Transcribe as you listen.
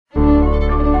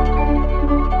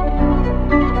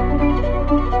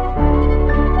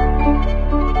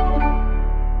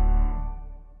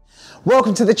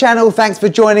welcome to the channel. Thanks for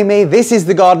joining me. This is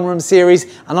the Garden Room series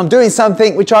and I'm doing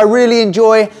something which I really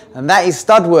enjoy, and that is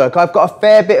stud work. I've got a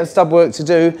fair bit of stud work to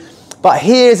do, but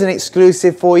here's an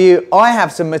exclusive for you. I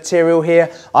have some material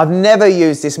here. I've never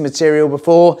used this material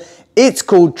before. It's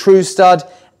called Tru Stud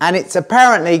and it's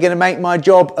apparently going to make my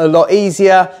job a lot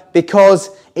easier because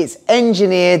it's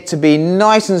engineered to be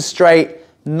nice and straight,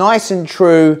 nice and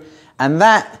true, and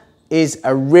that is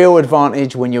a real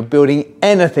advantage when you're building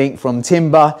anything from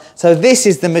timber. So this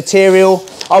is the material.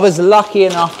 I was lucky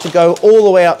enough to go all the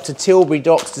way up to Tilbury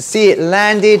Docks to see it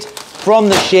landed from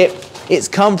the ship. It's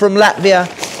come from Latvia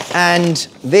and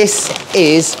this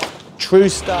is Tru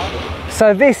Stud.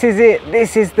 So this is it.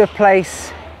 This is the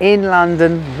place in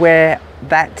London where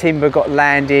that timber got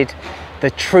landed,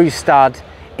 the Tru Stud.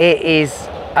 It is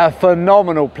a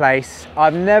phenomenal place.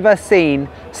 I've never seen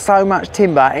so much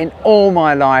timber in all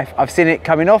my life. I've seen it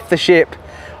coming off the ship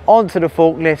onto the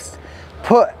forklifts,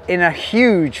 put in a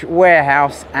huge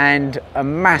warehouse and a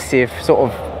massive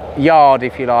sort of yard,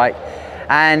 if you like,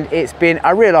 and it's been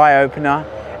a real eye-opener,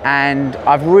 and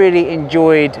I've really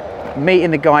enjoyed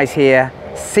meeting the guys here,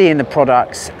 seeing the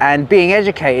products and being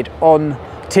educated on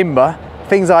timber,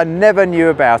 things I never knew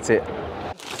about it.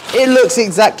 It looks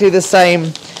exactly the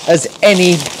same as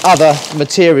any other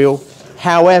material.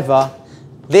 However,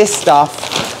 this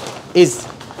stuff is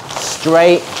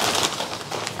straight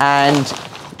and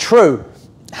true.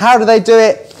 How do they do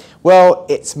it? Well,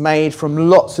 it's made from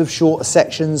lots of shorter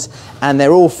sections and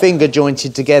they're all finger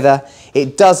jointed together.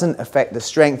 It doesn't affect the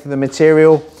strength of the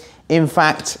material. In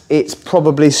fact, it's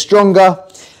probably stronger.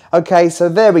 Okay, so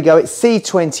there we go. It's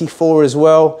C24 as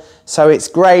well. So it's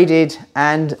graded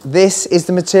and this is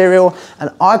the material, and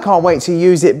I can't wait to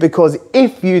use it because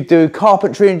if you do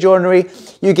carpentry and joinery,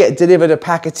 you get delivered a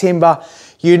pack of timber.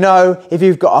 You know, if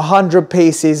you've got 100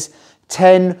 pieces,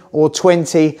 10 or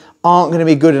 20 aren't going to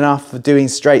be good enough for doing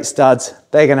straight studs.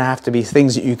 They're going to have to be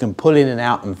things that you can pull in and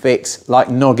out and fix, like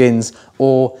noggins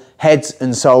or heads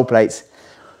and sole plates.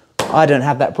 I don't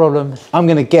have that problem. I'm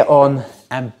going to get on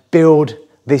and build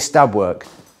this stud work.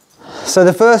 So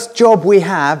the first job we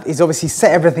have is obviously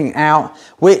set everything out,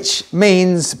 which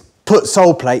means put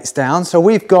sole plates down. So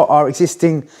we've got our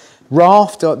existing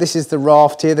raft. This is the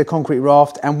raft here, the concrete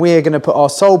raft, and we're going to put our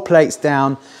sole plates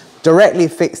down, directly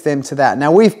fix them to that.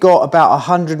 Now we've got about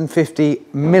 150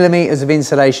 millimeters of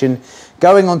insulation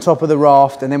going on top of the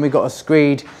raft, and then we've got a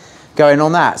screed going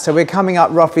on that. So we're coming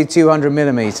up roughly 200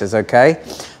 millimeters, okay?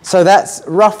 So that's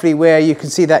roughly where you can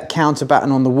see that counter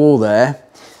batten on the wall there.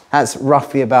 That's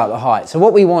roughly about the height. So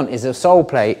what we want is a sole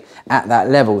plate at that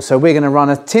level. So we're going to run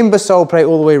a timber sole plate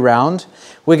all the way around.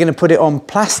 We're going to put it on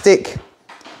plastic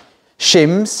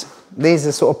shims. These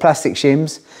are sort of plastic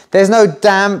shims. There's no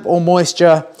damp or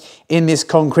moisture in this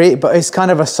concrete, but it's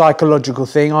kind of a psychological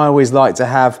thing. I always like to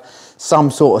have some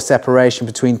sort of separation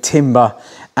between timber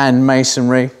and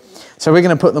masonry. So we're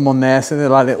going to put them on there so they're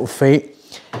like little feet.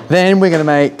 Then we're going to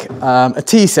make a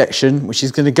T-section, which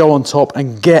is going to go on top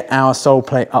and get our sole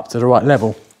plate up to the right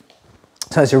level.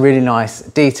 So it's a really nice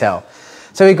detail.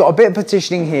 So we've got a bit of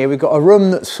partitioning here. We've got a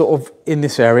room that's sort of in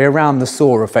this area, around the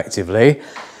saw effectively.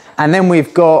 And then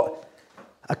we've got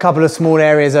a couple of small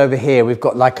areas over here. We've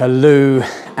got like a loo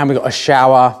and we've got a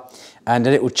shower and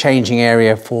a little changing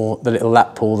area for the little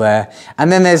lap pool there.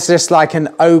 And then there's just like an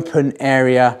open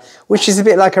area, which is a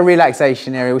bit like a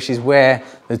relaxation area, which is where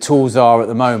the tools are at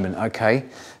the moment, okay?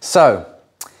 So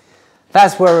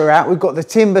that's where we're at. We've got the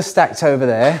timber stacked over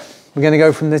there. We're gonna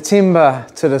go from the timber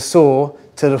to the saw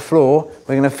to the floor.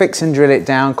 We're gonna fix and drill it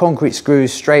down, concrete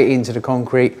screws straight into the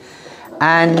concrete,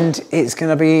 and it's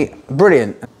gonna be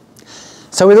brilliant.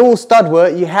 So with all stud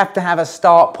work, you have to have a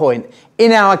start point.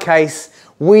 In our case,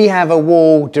 we have a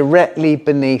wall directly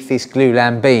beneath this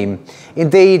glulam beam.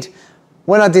 Indeed,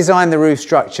 when I designed the roof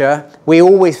structure, we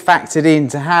always factored in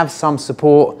to have some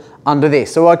support under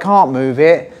this. So I can't move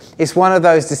it. It's one of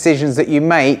those decisions that you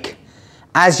make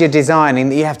as you're designing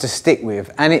that you have to stick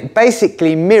with. And it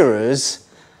basically mirrors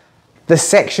the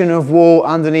section of wall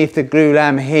underneath the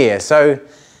glulam here. So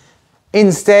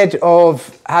instead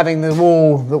of having the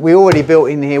wall that we already built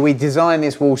in here, we designed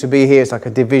this wall to be here. It's like a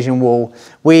division wall.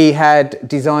 We had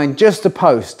designed just a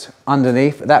post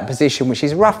underneath that position, which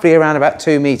is roughly around about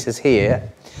 2 meters here.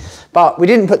 But we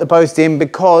didn't put the post in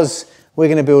because we're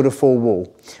going to build a full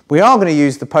wall. We are going to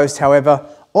use the post, however,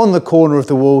 on the corner of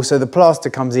the wall, so the plaster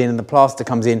comes in and the plaster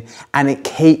comes in and it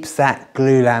keeps that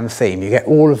glulam theme. You get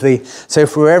all of the, so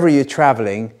if wherever you're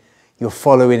traveling, you're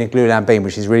following a glulam beam,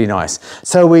 which is really nice.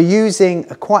 So we're using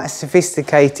a quite a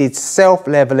sophisticated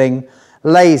self-leveling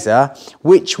laser,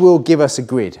 which will give us a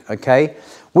grid, okay?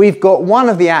 we've got one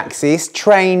of the axes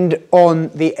trained on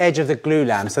the edge of the glue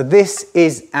lamp. So this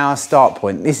is our start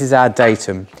point. This is our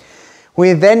datum.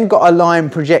 We've then got a line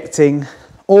projecting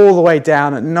all the way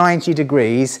down at 90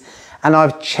 degrees, and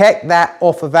I've checked that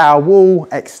off of our wall,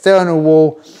 external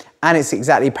wall, and it's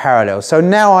exactly parallel. So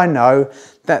now I know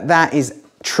that that is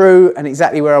true and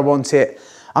exactly where I want it.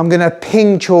 I'm going to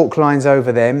ping chalk lines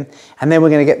over them, and then we're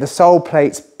going to get the sole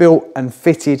plates built and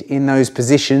fitted in those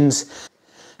positions.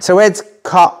 So Ed's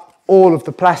cut all of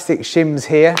the plastic shims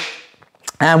here,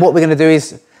 and what we're going to do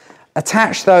is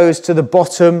attach those to the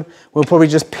bottom. We'll probably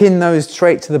just pin those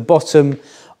straight to the bottom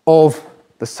of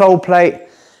the sole plate.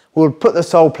 We'll put the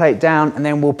sole plate down, and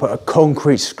then we'll put a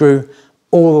concrete screw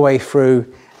all the way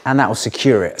through, and that will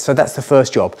secure it. So that's the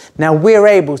first job. Now we're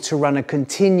able to run a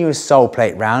continuous sole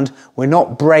plate round. We're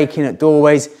not breaking at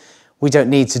doorways. We don't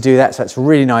need to do that, so that's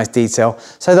really nice detail.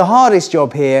 So the hardest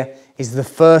job here is the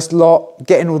first lot,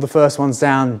 getting all the first ones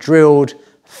down, drilled,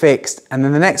 fixed, and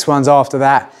then the next ones after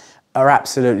that are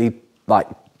absolutely like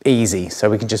easy. So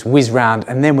we can just whiz round,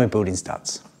 and then we're building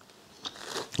studs.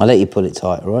 I'll let you pull it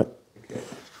tight, all right? Okay.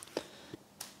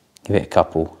 Give it a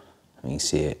couple, you can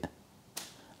see it.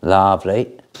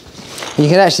 Lovely. You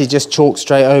can actually just chalk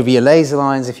straight over your laser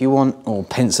lines if you want, or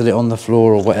pencil it on the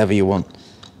floor, or whatever you want.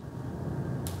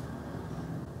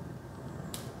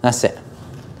 That's it.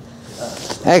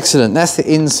 Excellent, that's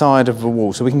the inside of the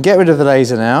wall. So we can get rid of the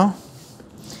laser now,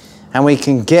 and we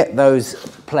can get those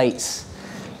plates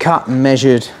cut and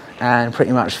measured and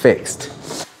pretty much fixed.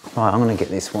 Right, I'm gonna get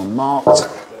this one marked.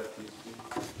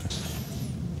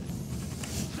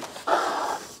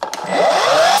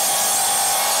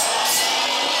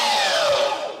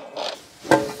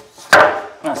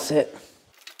 That's it.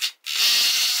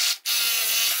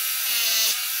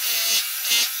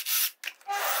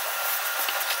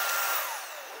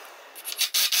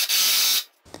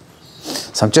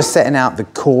 So I'm just setting out the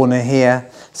corner here.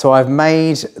 So I've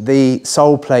made the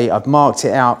sole plate, I've marked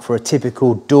it out for a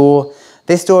typical door.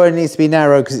 This door needs to be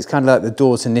narrow because it's kind of like the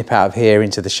door to nip out of here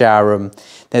into the shower room.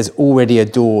 There's already a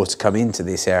door to come into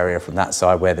this area from that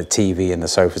side where the TV and the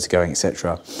sofas are going,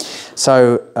 etc.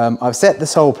 So I've set the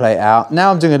sole plate out. Now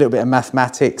I'm doing a little bit of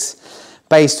mathematics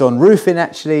based on roofing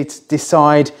actually to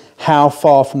decide how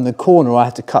far from the corner I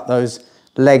have to cut those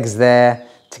legs there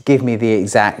to give me the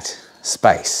exact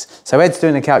space. So Ed's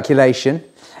doing a calculation.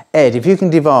 Ed, if you can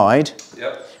divide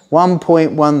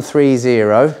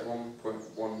 1.130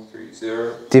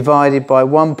 divided by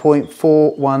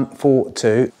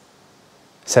 1.4142,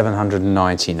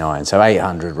 799, so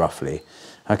 800 roughly.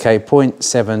 Okay,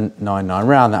 0.799,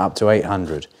 round that up to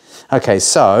 800. Okay,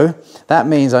 so that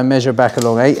means I measure back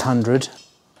along 800.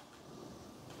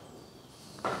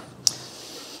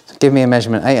 So give me a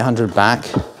measurement 800 back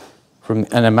from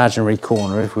an imaginary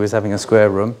corner if we was having a square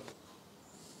room.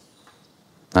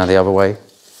 Now the other way.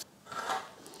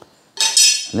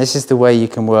 And this is the way you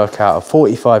can work out a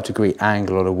 45-degree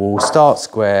angle on a wall. Start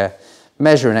square,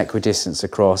 measure an equidistance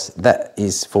across. That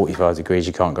is 45 degrees,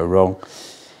 you can't go wrong.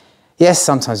 Yes,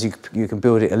 sometimes you can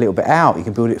build it a little bit out. You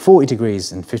can build it 40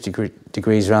 degrees and 50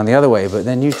 degrees around the other way, but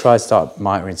then you try to start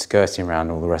mitering, skirting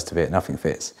around all the rest of it, nothing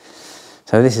fits.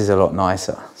 So this is a lot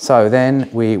nicer. So then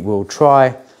we will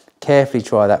carefully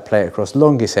try that plate across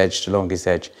longest edge to longest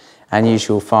edge, and you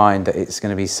shall find that it's going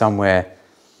to be somewhere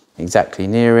exactly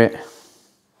near it.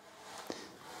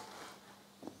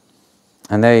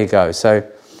 And there you go. So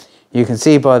you can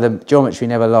see by the geometry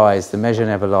never lies, the measure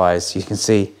never lies. You can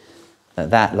see that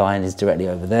that line is directly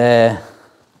over there,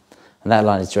 and that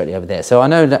line is directly over there. So I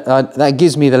know that that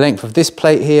gives me the length of this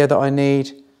plate here that I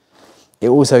need. It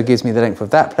also gives me the length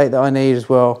of that plate that I need as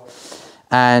well.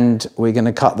 And we're going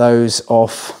to cut those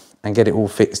off and get it all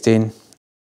fixed in.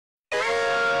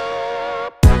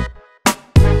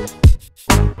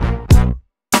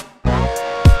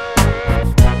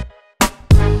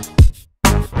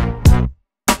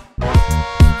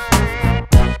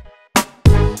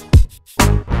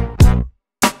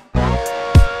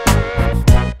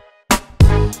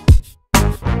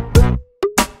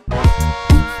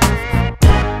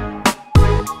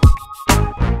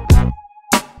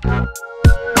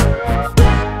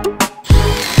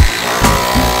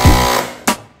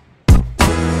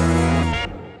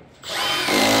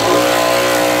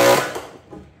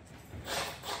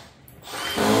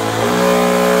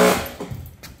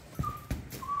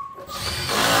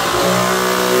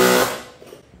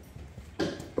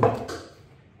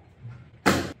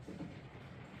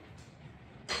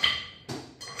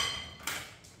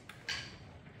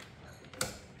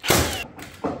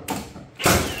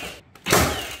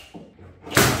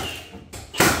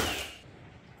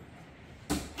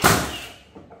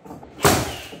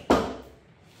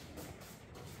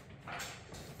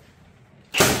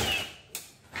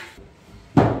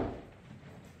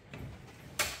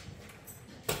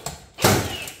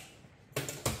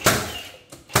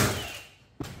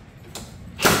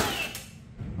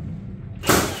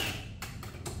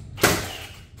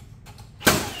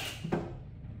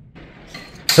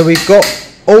 So we've got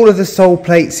all of the sole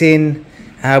plates in.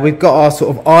 We've got our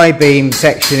sort of I-beam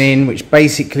section in, which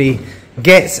basically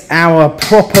gets our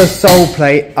proper sole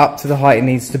plate up to the height it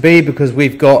needs to be, because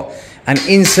we've got an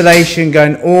insulation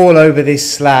going all over this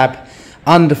slab,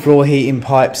 underfloor heating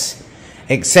pipes,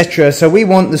 etc. So we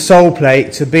want the sole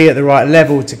plate to be at the right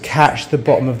level to catch the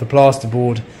bottom of the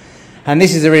plasterboard. And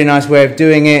this is a really nice way of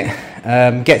doing it.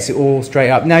 Gets it all straight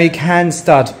up. Now you can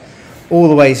stud all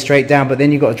the way straight down, but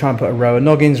then you've got to try and put a row of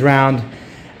noggins round,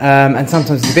 and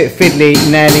sometimes it's a bit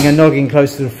fiddly nailing a noggin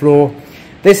close to the floor.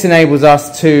 This enables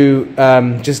us to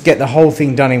just get the whole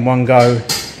thing done in one go,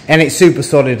 and it's super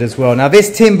solid as well. Now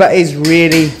this timber is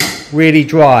really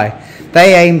dry.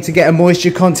 They aim to get a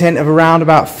moisture content of around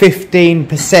about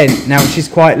 15% now, which is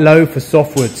quite low for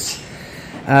softwoods.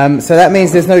 So that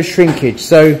means there's no shrinkage.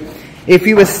 So if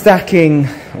you were stacking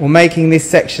or making this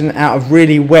section out of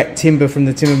really wet timber from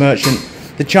the timber merchant,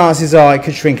 the chances are it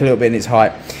could shrink a little bit in its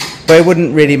height, but it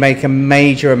wouldn't really make a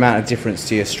major amount of difference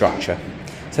to your structure.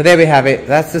 So there we have it.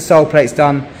 That's the sole plates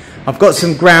done. I've got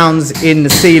some grounds in the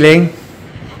ceiling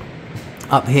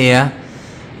up here.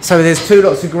 So there's two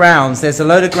lots of grounds. There's a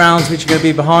load of grounds which are going to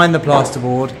be behind the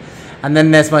plasterboard, and then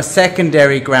there's my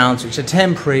secondary grounds which are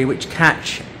temporary, which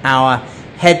catch our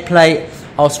head plate.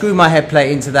 I'll screw my head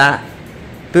plate into that,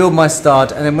 build my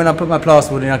stud, and then when I put my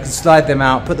plasterboard in, I can slide them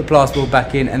out, put the plasterboard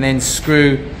back in, and then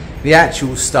screw the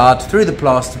actual stud through the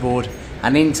plasterboard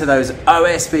and into those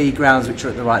OSB grounds which are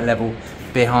at the right level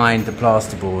behind the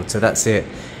plasterboard. So that's it.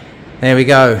 There we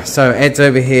go. So Ed's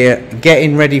over here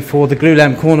getting ready for the glue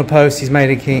lamp corner post. He's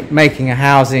making a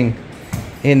housing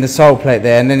in the sole plate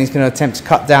there, and then he's going to attempt to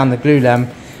cut down the glue lamp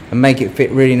and make it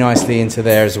fit really nicely into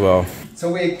there as well.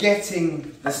 So we're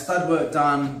getting the stud work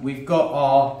done. We've got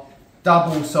our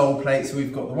double sole plate. So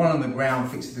we've got the one on the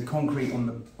ground fixed to the concrete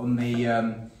on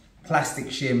the plastic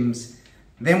shims.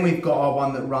 Then we've got our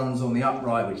one that runs on the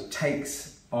upright, which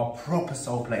takes our proper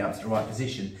sole plate up to the right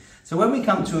position. So when we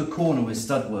come to a corner with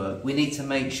stud work, we need to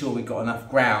make sure we've got enough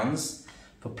grounds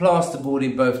for plasterboard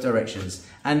in both directions.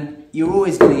 And you're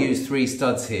always going to use 3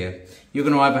 studs here. You're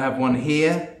going to either have one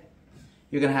here,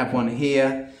 you're going to have one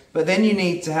here, but then you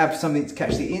need to have something to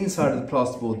catch the inside of the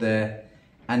plasterboard there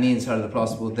and the inside of the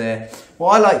plasterboard there.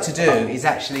 What I like to do is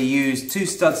actually use 2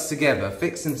 studs together,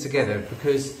 fix them together,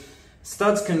 because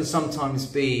studs can sometimes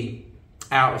be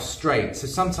out of straight. So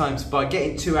sometimes by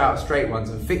getting 2 out of straight ones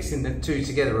and fixing the 2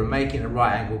 together and making a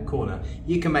right angled corner,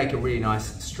 you can make a really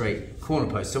nice straight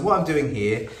corner post. So what I'm doing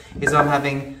here is I'm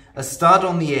having a stud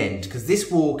on the end, because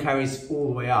this wall carries all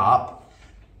the way up,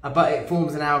 but it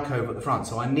forms an alcove at the front.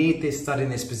 So I need this stud in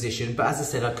this position, but as I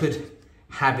said, I could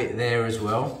have it there as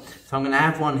well. So I'm going to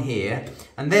have one here,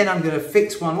 and then I'm going to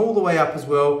fix one all the way up as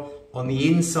well on the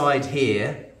inside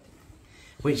here,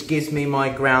 which gives me my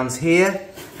grounds here,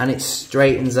 and it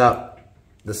straightens up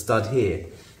the stud here.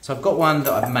 So I've got one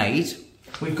that I've made.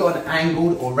 We've got an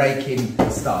angled or rake-in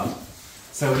stud.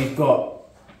 So we've got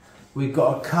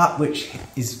a cut which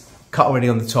is cut already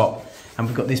on the top, and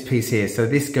we've got this piece here. So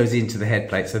this goes into the head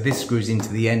plate. So this screws into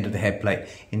the end of the head plate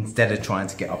instead of trying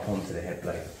to get up onto the head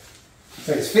plate.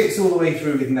 So it's fixed all the way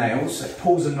through with nails, so it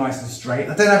pulls them nice and straight.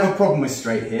 I don't have a problem with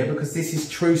straight here because this is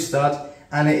Tru Stud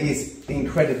and it is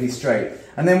incredibly straight.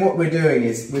 And then what we're doing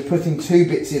is we're putting 2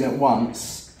 bits in at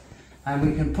once, and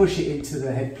we can push it into the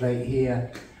head plate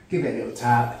here, give it a little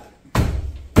tap,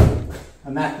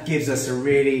 and that gives us a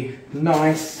really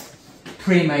nice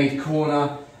pre-made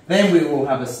corner. Then we will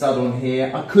have a stud on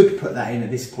here. I could put that in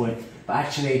at this point, but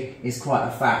actually it's quite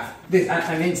a faff.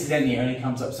 And incidentally, it only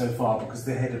comes up so far because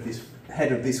the head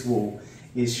of this wall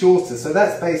is shorter. So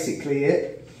that's basically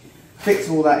it. Fix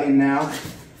all that in now.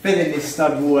 Fill in this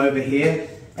stud wall over here.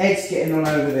 Ed's getting on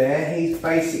over there. He's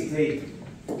basically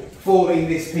forming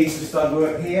this piece of stud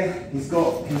work here. He's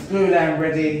got his glue lamp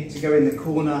ready to go in the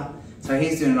corner. So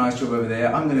he's doing a nice job over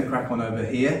there. I'm going to crack on over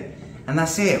here. And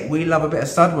that's it. We love a bit of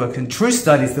stud work, and Tru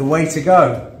Stud is the way to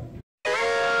go.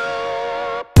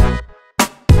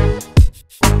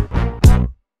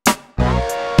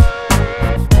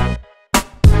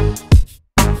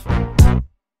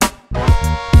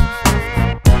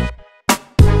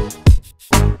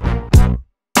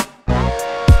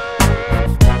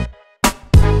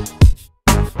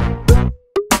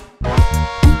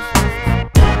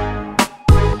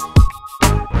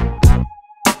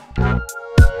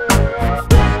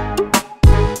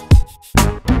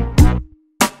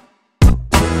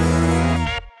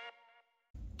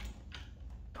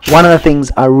 One of the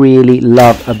things I really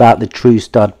love about the Tru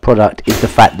Stud product is the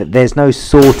fact that there's no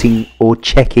sorting or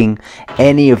checking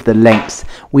any of the lengths.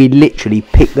 We literally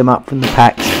pick them up from the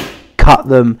packs, cut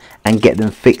them and get them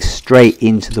fixed straight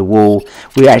into the wall.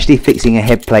 We're actually fixing a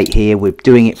head plate here. We're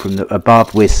doing it from the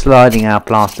above. We're sliding our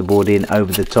plasterboard in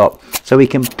over the top, so we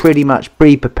can pretty much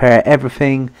pre-prepare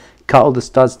everything, cut all the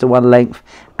studs to one length,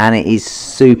 and it is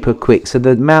super quick. So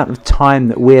the amount of time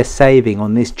that we're saving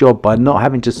on this job by not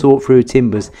having to sort through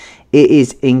timbers, it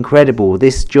is incredible.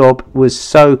 This job was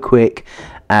so quick.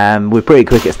 We're pretty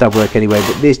quick at stud work anyway,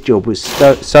 but this job was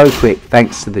so quick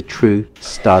thanks to the Tru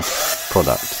Stud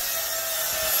product.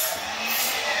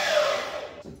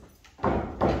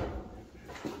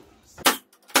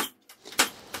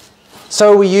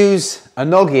 So we use a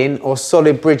noggin or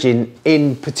solid bridging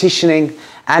in partitioning,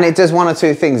 and it does one or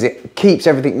two things. It keeps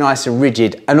everything nice and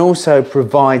rigid and also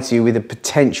provides you with a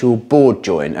potential board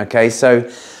joint, okay?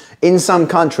 So in some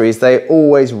countries, they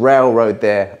always railroad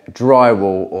their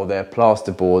drywall or their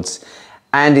plasterboards.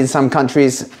 And in some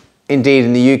countries, indeed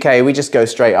in the UK, we just go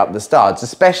straight up the studs,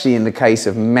 especially in the case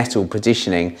of metal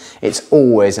partitioning. It's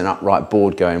always an upright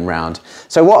board going round.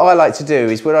 So what I like to do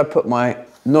is when I put my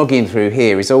noggin through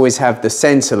here is always have the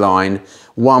center line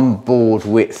one board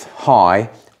width high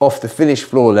off the finished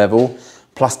floor level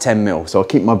plus 10 mil. So I'll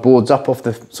keep my boards up off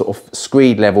the sort of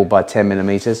screed level by 10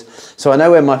 millimeters. So I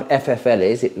know where my FFL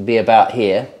is, it would be about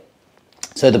here.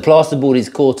 So the plasterboard is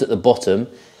caught at the bottom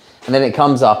and then it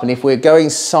comes up, and if we're going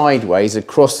sideways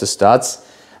across the studs,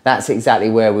 that's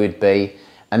exactly where we'd be.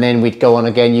 And then we'd go on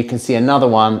again, you can see another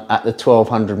one at the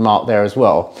 1200 mark there as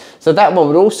well. So that one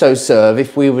would also serve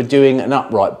if we were doing an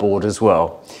upright board as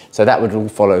well. So that would all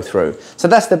follow through. So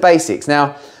that's the basics.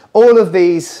 Now, all of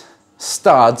these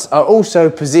studs are also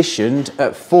positioned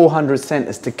at 400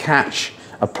 centers to catch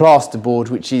a plasterboard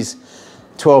which is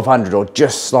 1200 or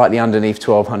just slightly underneath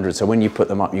 1200. So when you put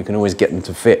them up, you can always get them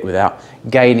to fit without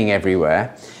gaining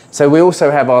everywhere. So we also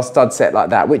have our stud set like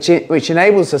that, which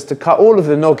enables us to cut all of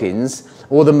the noggins,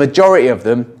 or the majority of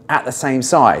them, at the same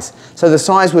size. So the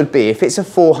size would be, if it's a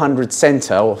 400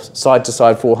 center or side to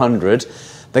side 400,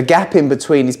 the gap in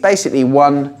between is basically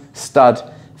one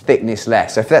stud thickness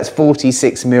less. So if that's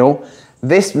 46 mil,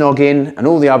 this noggin and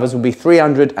all the others will be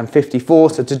 354.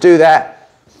 So to do that,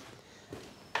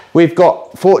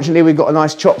 fortunately we've got a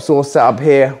nice chop saw set up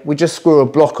here. We just screw a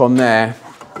block on there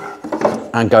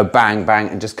and go bang, bang,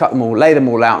 and just cut them all, lay them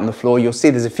all out on the floor. You'll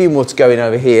see there's a few more to go in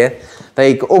over here.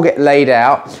 They all get laid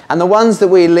out. And the ones that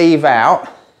we leave out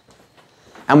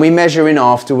and we measure in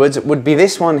afterwards would be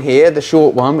this one here, the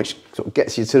short one, which sort of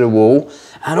gets you to the wall,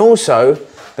 and also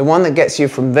the one that gets you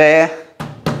from there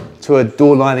to a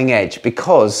door lining edge,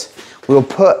 because we'll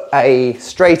put a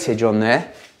straight edge on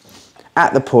there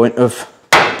at the point of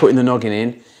putting the noggin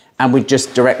in, and we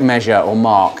just direct measure or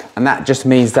mark, and that just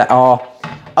means that our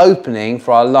opening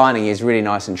for our lining is really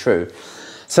nice and true.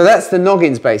 So that's the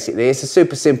noggins basically. It's a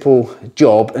super simple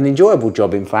job, an enjoyable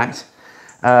job in fact,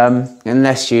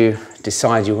 unless you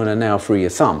decide you want to nail through your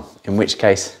thumb, in which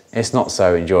case it's not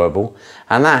so enjoyable,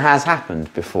 and that has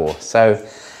happened before. So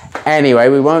anyway,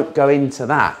 we won't go into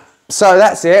that. So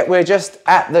that's it, we're just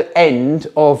at the end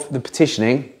of the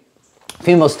partitioning. A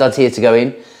few more studs here to go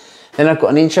in. Then I've got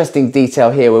an interesting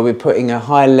detail here where we're putting a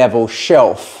high level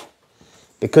shelf.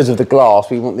 Because of the glass,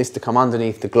 we want this to come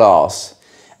underneath the glass,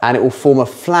 and it will form a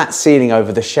flat ceiling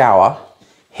over the shower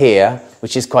here,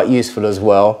 which is quite useful as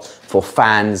well for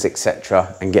fans,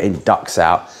 etc., and getting ducts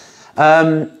out.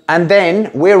 And then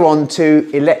we're on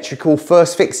to electrical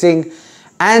first fixing.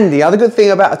 And the other good thing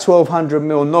about a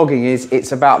 1200mm noggin is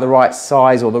it's about the right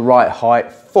size or the right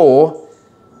height for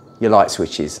your light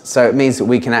switches. So it means that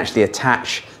we can actually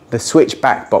attach the switch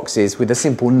back boxes with a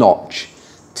simple notch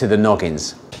to the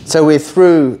noggins. So we're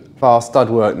through our stud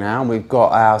work now. We've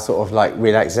got our sort of like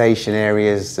relaxation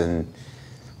areas and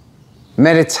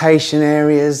meditation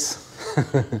areas,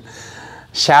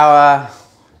 shower,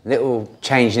 little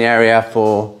changing area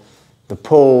for the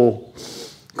pool.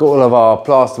 Got all of our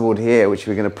plasterboard here, which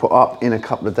we're going to put up in a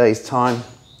couple of days' time,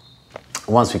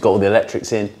 once we've got all the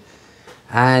electrics in,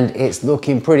 and it's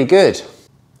looking pretty good,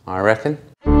 I reckon.